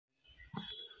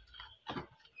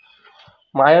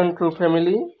My own true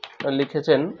family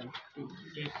লিখেছেন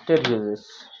Ted Hughes,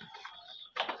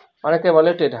 অনেকে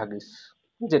বলে টেড হাগিস,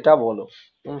 যেটা বলো।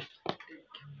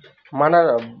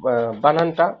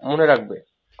 বানানটা মনে রাখবে,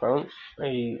 কারণ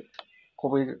এই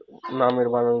কবির নামের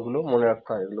বানানগুলো মনে রাখতে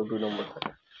হয়, এগুলো 2 নম্বর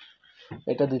থাকে।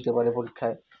 এটা দিতে পারে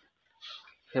পরীক্ষায়,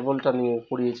 ফেবলটা নিয়ে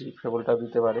পড়িয়েছি, ফেবলটা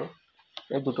দিতে পারে,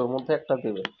 এই দুটোর মধ্যে একটা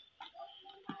দেবে।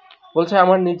 বলছে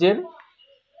আমার নিজের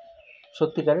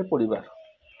সত্যিকারের পরিবার।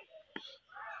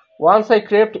 Once I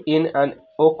crept in an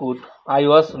oak wood, I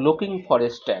was looking for a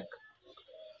stag.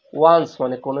 Once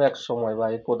মানে কোনো এক সময় বা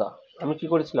একদা আমি কি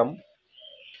করেছিলাম,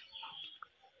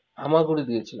 হামাগুড়ি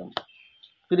দিয়েছিলাম।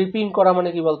 ক্রিপিং করা মানে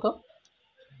কি বলতো?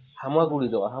 হামাগুড়ি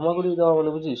দেওয়া। হামাগুড়ি দেওয়া মানে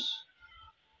বুঝিস?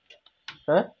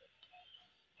 হ্যাঁ,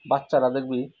 বাচ্চারা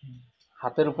দেখবি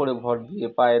হাতের উপরে ভর দিয়ে,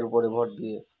 পায়ের উপরে ভর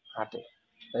দিয়ে হাঁটে,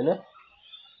 তাই না?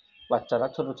 বাচ্চারা,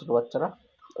 ছোট ছোট বাচ্চারা,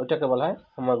 ওইটাকে বলা হয়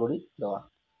হামাগুড়ি দেওয়া,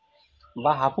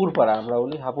 বা হাপুর পাড়া, আমরা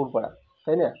বলি হাপুর পাড়া,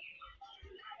 তাই না?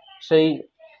 সেই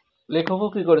লেখকও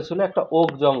কি করেছিল, একটা ওক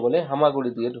জঙ্গলে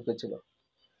হামাগুড়ি দিয়ে ঢুকেছিল।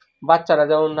 বাচ্চারা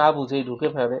যেমন না বুঝেই ঢুকে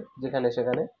ফেলে যেখানে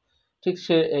সেখানে, ঠিক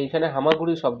সে এইখানে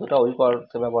হামাগুড়ি শব্দটা ওই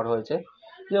অর্থে ব্যবহার হয়েছে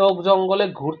যে ওক জঙ্গলে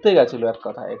ঘুরতে গেছিল, এক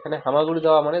কথা। এখানে হামাগুড়ি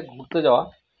দেওয়া মানে ঘুরতে যাওয়া,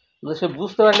 কিন্তু সে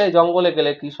বুঝতে পারে না এই জঙ্গলে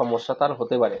গেলে কি সমস্যা তার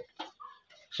হতে পারে।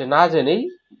 সে না জেনেই,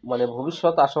 মানে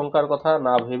ভবিষ্যৎ আশঙ্কার কথা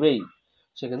না ভেবেই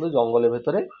সে কিন্তু জঙ্গলের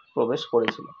ভেতরে প্রবেশ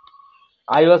করেছিল।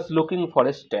 I was looking for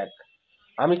a stag.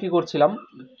 আমি কি করছিলাম,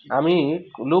 আমি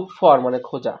লুক ফর মানে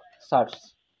খোঁজা, সার্চ।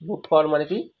 লুক ফর মানে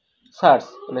কি? সার্চ,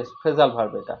 মানে ফ্রেজাল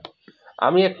ভার্ব এটা।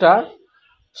 আমি একটা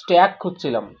স্ট্যাগ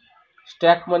খুঁজছিলাম।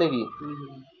 স্ট্যাগ মানে কি?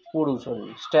 পুরুষ হরিণ।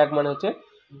 স্ট্যাগ মানে হচ্ছে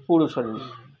পুরুষ হরিণ।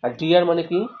 আর ডিয়ার মানে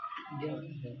কি?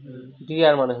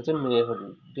 ডিয়ার মানে হচ্ছে মেয়ে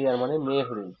হরিণ। ডিয়ার মানে মেয়ে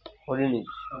হরিণ, হরিণী।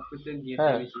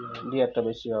 হ্যাঁ, ডিয়ারটা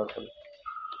বেশি ব্যবহার করি।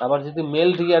 আবার যদি মেল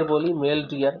ডিয়ার বলি, মেল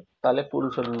ডিয়ার, তাহলে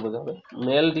পুরুষ হরিণ বোঝাবে।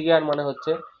 মেল ডিয়ার মানে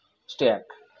হচ্ছে স্ট্যাগ।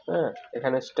 হ্যাঁ,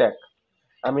 এখানে স্ট্যাগ।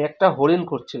 আমি একটা হরিণ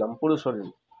খুঁজছিলাম, পুরুষ হরিণ।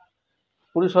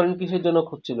 পুরুষ হরিণ কিসের জন্য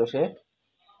খুঁজছিল সে?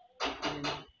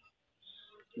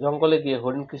 জঙ্গলে গিয়ে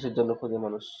হরিণ কিসের জন্য খুঁজে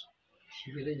মানুষ?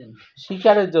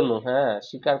 শিকারের জন্য। হ্যাঁ,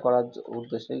 শিকার করার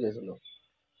উদ্দেশ্যেই গেছিল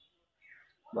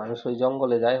মানুষ। ওই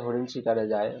জঙ্গলে যায়, হরিণ শিকারে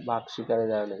যায়, বাঘ শিকারে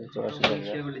যায়, নাকি চোরা শিকারে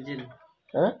যায়।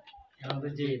 হ্যাঁ,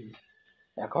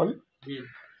 এখন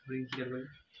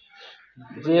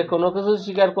যে কোনো কিছু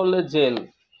শিকার করলে জেল।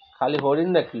 খালি হরিণ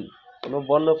নাকি, কোনো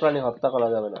বন্য প্রাণী হত্যা করা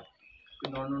যাবে না।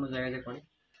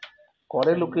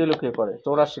 করে লুকিয়ে লুকিয়ে করে,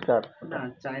 চোরা শিকার।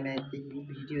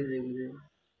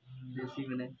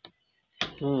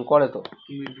 করে তো,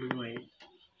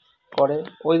 করে।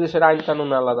 ওই দেশের আইন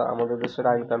কানুন আলাদা, আমাদের দেশের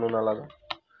আইন কানুন আলাদা।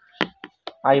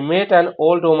 I met an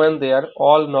old woman there,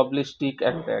 all nobly stick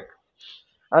and drag.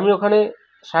 আমি ওখানে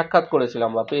সাক্ষাৎ করেছিলাম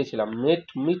বা পেয়েছিলাম।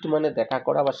 মিট মানে দেখা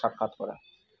করা বা সাক্ষাৎ করা।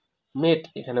 মেট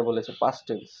এখানে বলেছে পাস্ট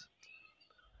টেন্স।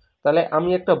 তাহলে আমি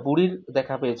একটা বুড়ির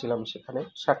দেখা পেয়েছিলাম, সেখানে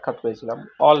সাক্ষাৎ পেয়েছিলাম।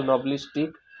 অল নবলি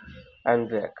স্টিক অ্যান্ড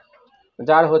ড্র্যাগ,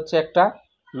 যার হচ্ছে একটা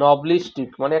নবলি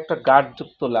স্টিক মানে একটা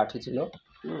গাঢ়যুক্ত লাঠি ছিল।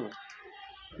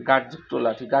 গাঢ়যুক্ত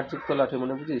লাঠি, গাঢ়যুক্ত লাঠি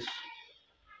মানে বুঝিস?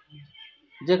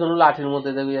 যে কোনো লাঠির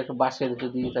মধ্যে দেখবি একটা বাঁশের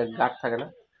যদি গাঁট থাকে না,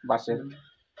 বাঁশের,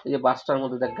 এই যে বাঁশটার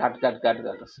মধ্যে দেখ গাঁট গাঁট গাঁট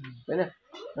গাঁট আছে, তাই না?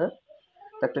 হ্যাঁ,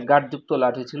 একটা গাঢ়যুক্ত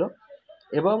লাঠি ছিল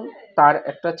এবং তার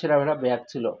একটা ছেঁড়াভেড়া ব্যাগ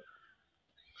ছিল।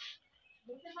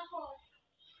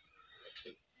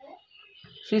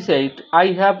 She said, I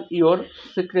have your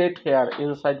secret here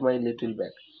inside my little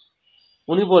bag.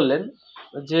 উনি বললেন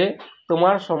যে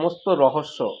তোমার সমস্ত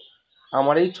রহস্য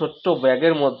আমার এই ছোট্ট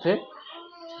ব্যাগের মধ্যে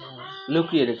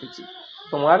লুকিয়ে রেখেছি।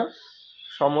 তোমার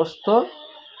সমস্ত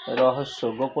রহস্য,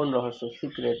 গোপন রহস্য,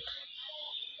 সিক্রেট,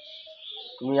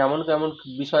 তুমি এমন কেমন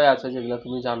বিষয় আছে যেগুলো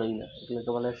তুমি জানোই না,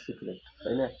 এগুলোকে বলে সিক্রেট,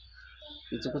 তাই না?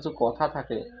 কিছু কিছু কথা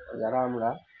থাকে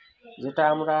যেটা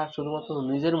আমরা শুধুমাত্র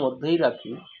নিজের মধ্যেই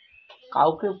রাখি,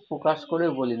 কাউকে প্রকাশ করে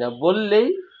বলি না, বললেই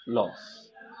লস।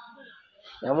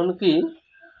 এমনকি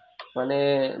মানে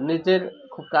নিজের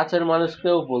খুব কাছের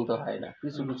মানুষকেও বলতে হয় না।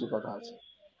 কিছু কিছু কথা আছে,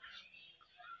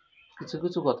 কিছু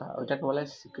কিছু কথা, ওইটাকে বলা হয়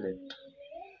সিক্রেট,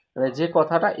 মানে যে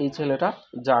কথাটা এই ছেলেটা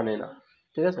জানে না।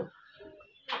 ঠিক আছে,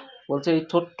 বলছে এই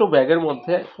ছোট্ট ব্যাগের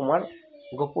মধ্যে তোমার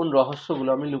গোপন রহস্যগুলো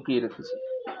আমি লুকিয়ে রেখেছি।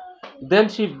 Then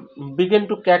she began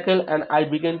to cackle and I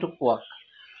began to quack.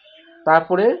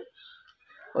 তারপরে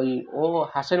ওই ও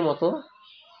হাঁসের মতো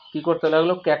কি করতে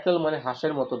লাগলো, ক্যাকেল মানে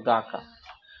হাঁসের মতো ডাকা।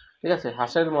 ঠিক আছে,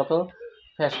 হাঁসের মতো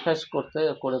ফ্যাস ফ্যাস করতে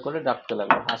করে করে ডাকতে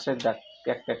লাগলো, হাঁসের ডাক,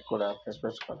 ক্যাক ক্যাক করা, ফ্যাস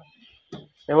ফ্যাস করা।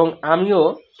 এবং আমিও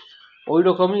ওই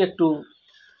রকমই একটু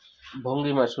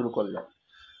ভঙ্গিমা শুরু করলাম।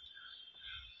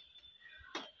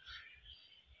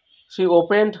 She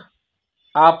opened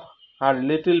up her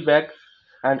little bag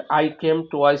and I came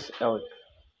twice awake.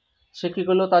 সে কী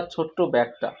করলো, তার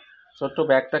ছোট্ট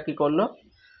ব্যাগটা কী করলো,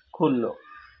 খুললো,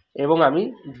 এবং আমি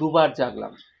দুবার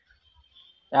জাগলাম।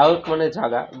 অ্যাওয়েক মানে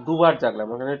জাগা, দুবার জাগলাম,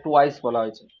 ওখানে টুয়াইস বলা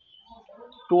হয়েছে।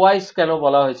 টুয়াইস কেন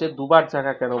বলা হয়েছে, দুবার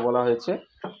জাগা কেন বলা হয়েছে,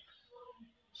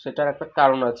 সেটার একটা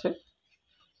কারণ আছে।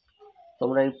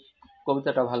 তোমরা এই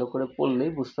কবিতাটা ভালো করে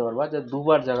পড়লেই বুঝতে পারবা যে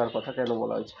দুবার জাগার কথা কেন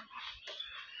বলা হয়েছে।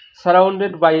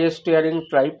 Surrounded by A steering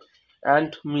tribe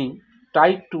and me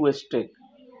tied to A stake.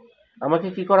 আমাকে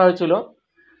কি করা হয়েছিল,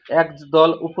 এক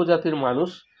দল উপজাতির মানুষ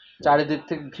চারিদিক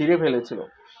থেকে ঘিরে ফেলেছিল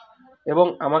এবং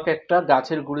আমাকে একটা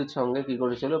গাছের গুড়ির সঙ্গে কি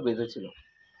করেছিল, বেঁধেছিল।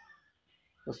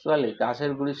 বুঝতে পারলি,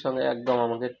 গাছের গুড়ির সঙ্গে একদম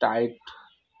আমাকে টাইট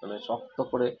মানে শক্ত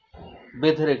করে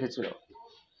বেঁধে রেখেছিল।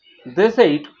 They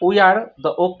said, "We are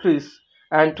the oak trees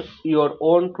and your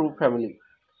own true family."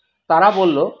 তারা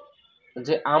বলল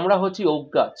যে আমরা হচ্ছি ওক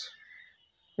গাছ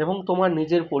এবং তোমার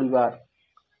নিজের পরিবার।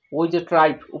 ওই যে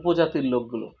ট্রাইব, উপজাতির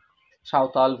লোকগুলো,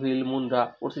 সাঁওতাল, ভিল, মুন্ডা,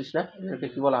 পড়ছিস না, এদেরকে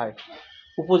কি বলা হয়,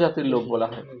 উপজাতির লোক বলা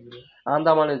হয়।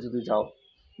 আন্দামানে যদি যাও,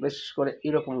 বিশেষ করে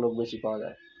এরকম লোক বেশি পাওয়া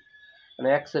যায়। মানে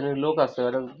এক শ্রেণীর লোক আছে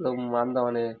একদম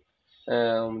আন্দামানে,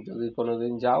 যদি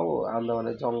কোনোদিন যাও,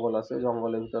 আন্দামানে জঙ্গল আছে,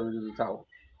 জঙ্গলের ভিতরে যদি যাও,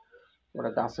 ওরা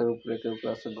গাছের উপরে কেউ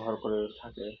গাছে ঘর করে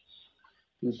থাকে,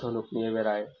 তীর ধনুক নিয়ে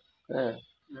বেড়ায়, হ্যাঁ,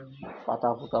 পাতা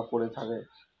পোতা পড়ে থাকে।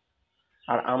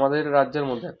 আর আমাদের রাজ্যের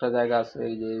মধ্যে একটা জায়গা আছে,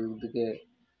 এই যে এইদিকে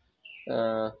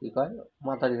কি কয়,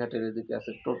 মাতারিঘাটের এদিকে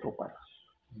আছে টোটোপাড়া।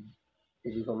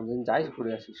 যদি কোনোদিন যাই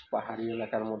ঘুরে আসিস, পাহাড়ি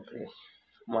এলাকার মধ্যে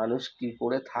মানুষ কি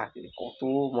করে থাকে, কত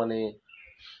মানে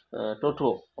টোটো,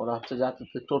 ওরা হচ্ছে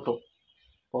জাতিতে টোটো,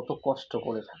 কত কষ্ট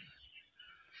করে থাকে।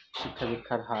 শিক্ষা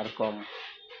দীক্ষার হার কম,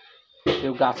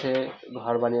 কেউ গাছে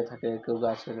ঘর বানিয়ে থাকে, কেউ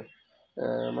গাছের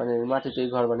মানে মাটিতেই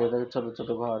ঘর বানিয়ে থাকে, ছোট ছোট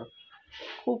ঘর।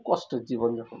 খুব কষ্টের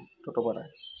জীবনযাপন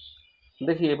টোটোপাড়ায়।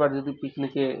 দেখি এবার যদি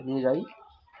পিকনিকে নিয়ে যাই,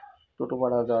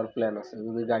 টোটোপাড়া যাওয়ার প্ল্যান আছে,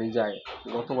 যদি গাড়ি যায়।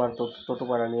 গতবার তো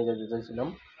টোটোপাড়া নিয়ে যেতে চাইছিলাম।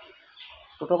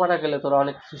 টোটোপাড়া গেলে তোরা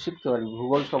অনেক কিছু শিখতে পারবি,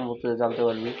 ভূগোল সম্পর্কে জানতে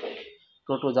পারবি,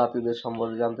 টোটো জাতিদের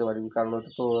সম্পর্কে জানতে পারবি, কারণ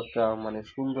ওটা তো একটা মানে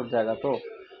সুন্দর জায়গা। তো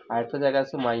আরেকটা জায়গা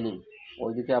আছে মাইনিং,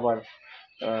 ওইদিকে আবার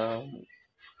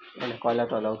মানে কয়লা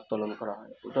টয়লা উত্তোলন করা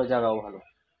হয়, ওটা জায়গাও ভালো।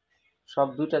 সব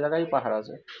দুইটা জায়গায় পাহাড়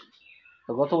আছে।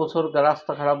 তো গত বছর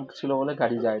রাস্তা খারাপ ছিল বলে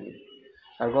গাড়ি যায়নি,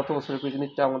 আর গত বছরের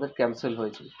পিকনিকটা আমাদের ক্যান্সেল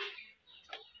হয়েছিল।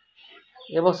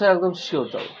 এবছর একদম শিওর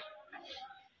যাব,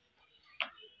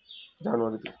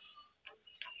 জানুয়ারিতে।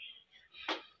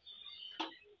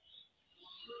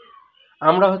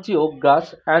 আমরা হচ্ছি ওক গাছ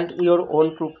and your own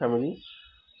true family,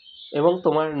 এবং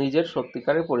তোমার নিজের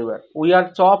সত্যিকারের পরিবার। We are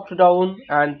chopped down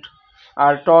and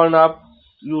R torn up,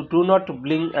 you do not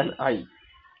blink an I.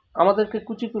 আমাদেরকে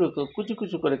কুচি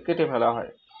কুচি করে কেটে ফেলা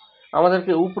হয়,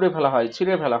 আমাদেরকে উপড়ে ফেলা হয়,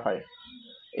 ছিঁড়ে ফেলা হয়,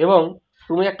 এবং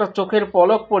তুমি একটা চোখের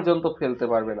পলক পর্যন্ত ফেলতে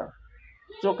পারবে না।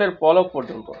 চোখের পলক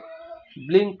পর্যন্ত,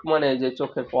 ব্লিঙ্ক মানে যে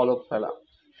চোখের পলক ফেলা,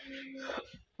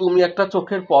 তুমি একটা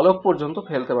চোখের পলক পর্যন্ত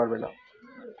ফেলতে পারবে না।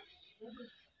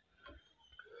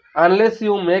 Unless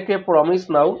you make a promise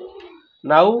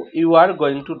now you are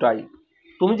going to die.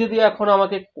 তুমি যদি এখন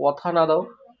আমাকে কথা না দাও,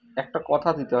 একটা কথা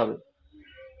দিতে হবে,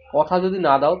 কথা যদি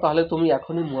না দাও তাহলে তুমি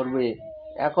এখনই মরবে,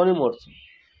 এখনই মরছো।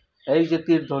 এই যে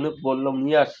তীর ধনুক বললাম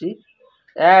নিয়ে আসছি,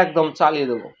 একদম চালিয়ে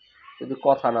দেবো যদি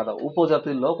কথা না দাও।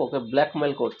 উপজাতির লোক ওকে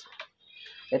ব্ল্যাকমেল করছে,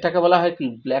 এটাকে বলা হয় কি,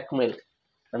 ব্ল্যাকমেল।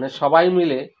 মানে সবাই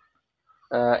মিলে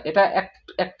এটা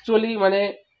অ্যাকচুয়ালি মানে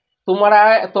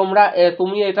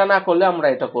তুমি এটা না করলে আমরা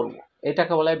এটা করব,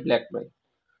 এটাকে বলা হয় ব্ল্যাকমেল।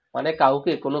 মানে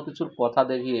কাউকে কোনো কিছুর কথা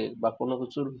দেখিয়ে বা কোনো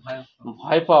কিছুর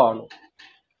ভয় পাওয়ানো,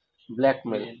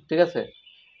 ব্ল্যাকমেল। ঠিক আছে,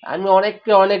 আমি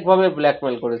অনেককে অনেকভাবে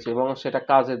ব্ল্যাকমেল করেছি এবং সেটা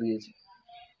কাজে দিয়েছে।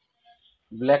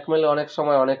 ব্ল্যাকমেল অনেক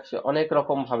সময় অনেক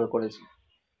রকম ভাবে করেছি।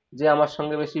 যে আমার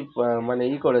সঙ্গে বেশি মানে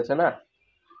করেছে না,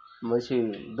 বেশি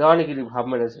দেওয়ানিগিরি ভাব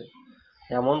মেরেছে,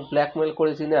 এমন ব্ল্যাকমেল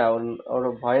করেছি না, ওর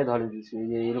ভয়ে ধরে দিয়েছি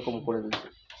যে এরকম করে দিয়েছি,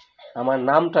 আমার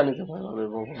নামটা নিতে ভয় পাবে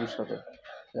ভবিষ্যতে,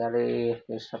 আরে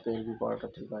এর সাথে এরকম করাটা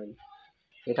ঠিক হয়নি,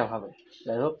 এটা ভাবে।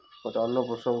 যাই হোক, ওটা অন্য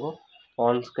প্রসঙ্গ।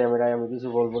 অন ক্যামেরায় আমি কিছু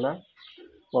বলবো না,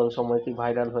 কোন সময় কি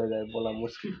ভাইরাল হয়ে যায় বলা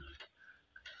মুশকিল।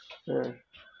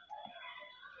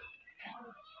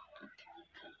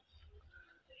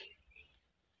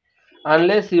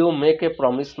 Unless you make a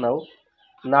promise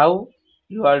now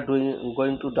you are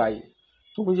going to die.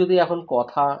 তুমি যদি এখন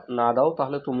কথা না দাও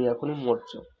তাহলে তুমি এখনই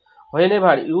মরছো।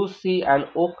 হোয়েনেভার you C an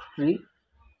okay tree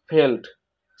failed,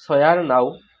 সোয়ার now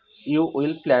you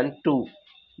will plan two.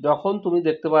 যখন তুমি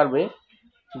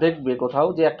দেখবে কোথাও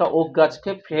যে একটা ওক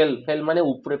গাছকে ফেল মানে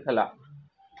উপড়ে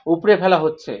ফেলা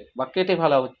হচ্ছে বা কেটে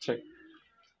ফেলা হচ্ছে।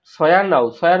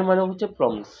 সোয়ার মানে হচ্ছে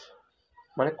প্রমিস,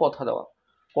 মানে কথা দেওয়া।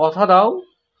 কথা দাও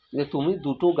যে তুমি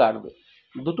দুটো গাড়বে,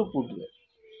 দুটো পুঁতবে।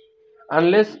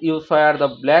 Unless you swear the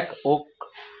black okay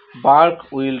bark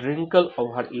will wrinkle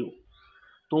over you.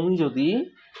 তুমি যদি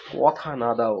কথা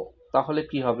না দাও তাহলে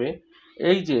কি হবে,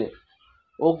 এই যে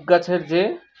ওক গাছের যে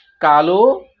কালো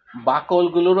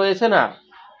বাকলগুলো রয়েছে না,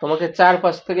 তোমাকে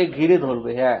চারপাশ থেকে ঘিরে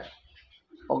ধরবে। হ্যাঁ,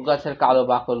 ওক গাছের কালো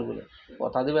বাকলগুলো,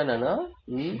 কথা দিবে না না?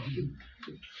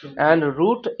 And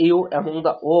root you among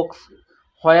the oaks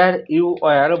where you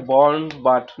were born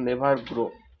but never grow.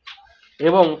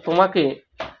 এবং তোমাকে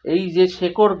এই যে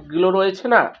শেকড়গুলো রয়েছে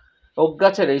না ওক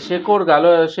গাছের, এই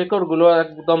শেকড়গুলো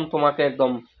একদম তোমাকে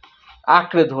একদম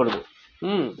আঁকড়ে ধরবে।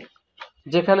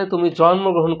 যেখানে তুমি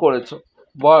জন্মগ্রহণ করেছো,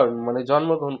 বর্ন মানে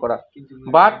জন্মগ্রহণ করা,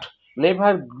 বাট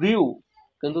নেভার গ্রিউ,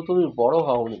 কিন্তু তুমি বড়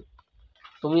হওনি,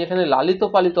 তুমি এখানে লালিত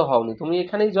পালিত হওনি, তুমি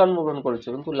এখানেই জন্মগ্রহণ করেছো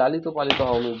কিন্তু লালিত পালিত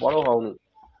হওনি, বড় হওনি,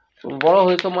 তুমি বড়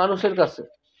হয়েছো মানুষের কাছে,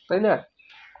 তাই না?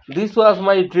 This was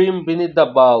my dream beneath the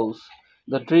বাউস,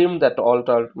 the dream that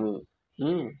altered me.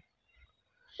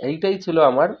 এইটাই ছিল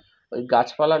আমার ওই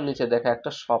গাছপালার নিচে দেখা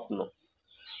একটা স্বপ্ন।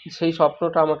 সেই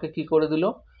স্বপ্নটা আমাকে কি করে দিল,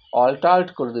 অল্টার্ড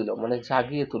করে দিল, মানে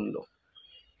জাগিয়ে তুলল।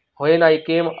 When I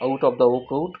came out of the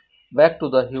oakwood back to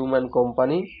the human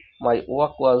company, my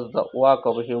work was the work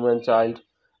of a human child,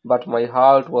 but my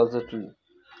heart was a tree.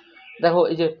 দেখো,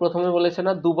 এই যে প্রথমে বলেছে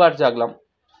না দুবার জাগলাম,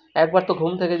 একবার তো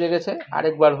ঘুম থেকে জেগেছে,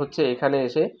 আরেকবার হচ্ছে এখানে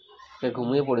এসে সে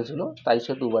ঘুমিয়ে পড়েছিল, তাই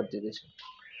সে দুবার জেগেছে।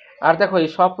 আর দেখো, এই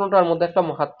স্বপ্নটার মধ্যে একটা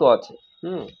মাহাত্ম্য আছে।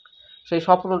 সেই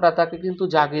স্বপ্নটা তাকে কিন্তু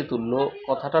জাগিয়ে তুললো,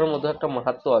 কথাটার মধ্যে একটা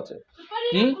মাহাত্ম্য আছে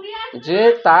কি, যে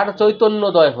তার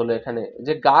চৈতন্যদয় হলো এখানে,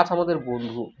 যে গাছ আমাদের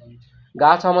বন্ধু,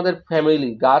 গাছ আমাদের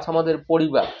ফ্যামিলি, গাছ আমাদের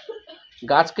পরিবার।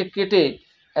 গাছকে কেটে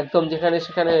একদম যেখানে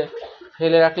সেখানে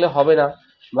ফেলে রাখলে হবে না,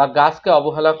 বা গাছকে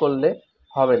অবহেলা করলে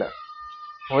হবে না।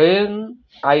 When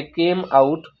I came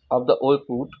out of the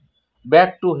oakwood back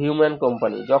to human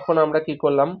company, যখন আমরা কি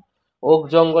করলাম, ওক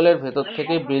জঙ্গলের ভেতর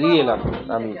থেকে বেরিয়ে এলাম,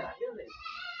 আমি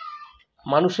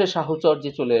মানুষের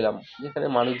সাহচর্যে চলে এলাম, যেখানে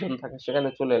মানুষজন থাকে সেখানে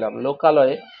চলে এলাম,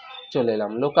 লোকালয়ে চলে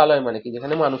এলাম। লোকালয় মানে কি,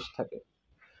 যেখানে মানুষ থাকে।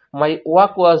 My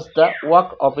walk was the walk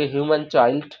of a human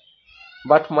child,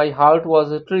 but my heart was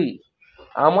a tree.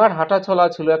 আমার হাঁটা চলা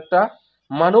ছিল একটা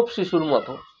মানব শিশুর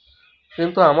মতো,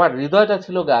 কিন্তু আমার হৃদয়টা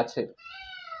ছিল গাছের।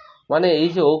 মানে এই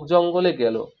যে ওক জঙ্গলে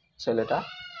গেল ছেলেটা,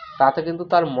 তাতে কিন্তু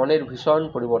তার মনের ভীষণ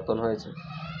পরিবর্তন হয়েছে।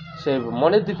 সে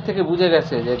মনের দিক থেকে বুঝে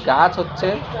গেছে যে গাছ হচ্ছে,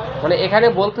 মানে এখানে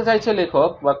বলতে চাইছে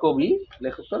লেখক বা কবি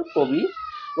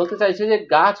বলতে চাইছে যে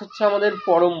গাছ হচ্ছে আমাদের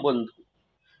পরম বন্ধু,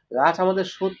 গাছ আমাদের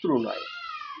শত্রু নয়।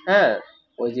 হ্যাঁ,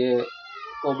 ওই যে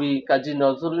কবি কাজী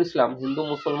নজরুল ইসলাম হিন্দু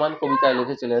মুসলমান কবিতায়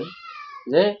লিখেছিলেন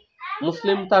যে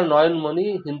মুসলিম তার নয়নমণি,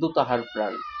 হিন্দু তাহার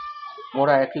প্রাণ,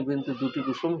 মোরা একই বৃন্তে দুটি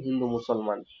কুসুম, হিন্দু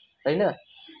মুসলমান, তাই না?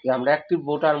 যে আমরা একটি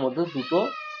বোটার মধ্যে দুটো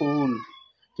ফুল,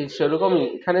 ঠিক সেরকমই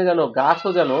এখানে যেন গাছও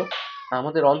যেন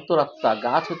আমাদের অন্তরাত্মা,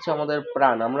 গাছ হচ্ছে আমাদের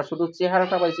প্রাণ। আমরা শুধু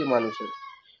চেহারাটা পাইছি মানুষের,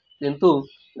 কিন্তু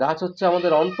গাছ হচ্ছে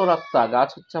আমাদের অন্তরাত্মা, গাছ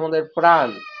হচ্ছে আমাদের প্রাণ।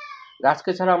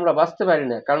 গাছকে ছাড়া আমরা বাঁচতে পারি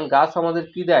না, কারণ গাছ আমাদের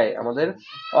কি দেয়, আমাদের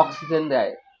অক্সিজেন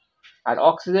দেয়। আর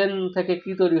অক্সিজেন থেকে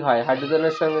কি তৈরি হয়,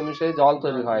 হাইড্রোজেনের সঙ্গে মিশে জল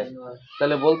তৈরি হয়।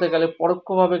 তাহলে বলতে গেলে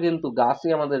পরোক্ষভাবে কিন্তু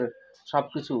গাছই আমাদের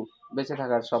সবকিছু, বেঁচে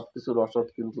থাকার সবকিছু রসদ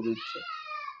কিন্তু দিচ্ছে।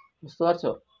 বুঝতে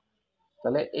পারছো?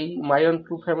 তাহলে এই মাই ওন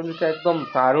ট্রু ফ্যামিলিটা একদম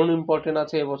দারুণ ইম্পর্টেন্ট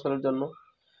আছে এবছরের জন্য।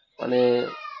 মানে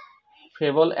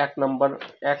ফেবল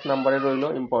এক নম্বরে রইলো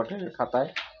ইম্পর্টেন্ট খাতায়,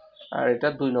 আর এটা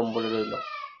 2 নম্বরে রইলো।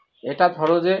 এটা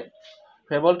ধরো যে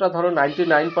ফেবলটা ধরো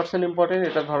 99% ইম্পর্টেন্ট,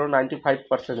 এটা ধরো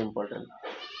 95% ইম্পর্টেন্ট,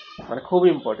 মানে খুব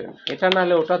ইম্পর্টেন্ট। এটা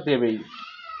নাহলে ওটা দেবেই,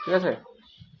 ঠিক আছে?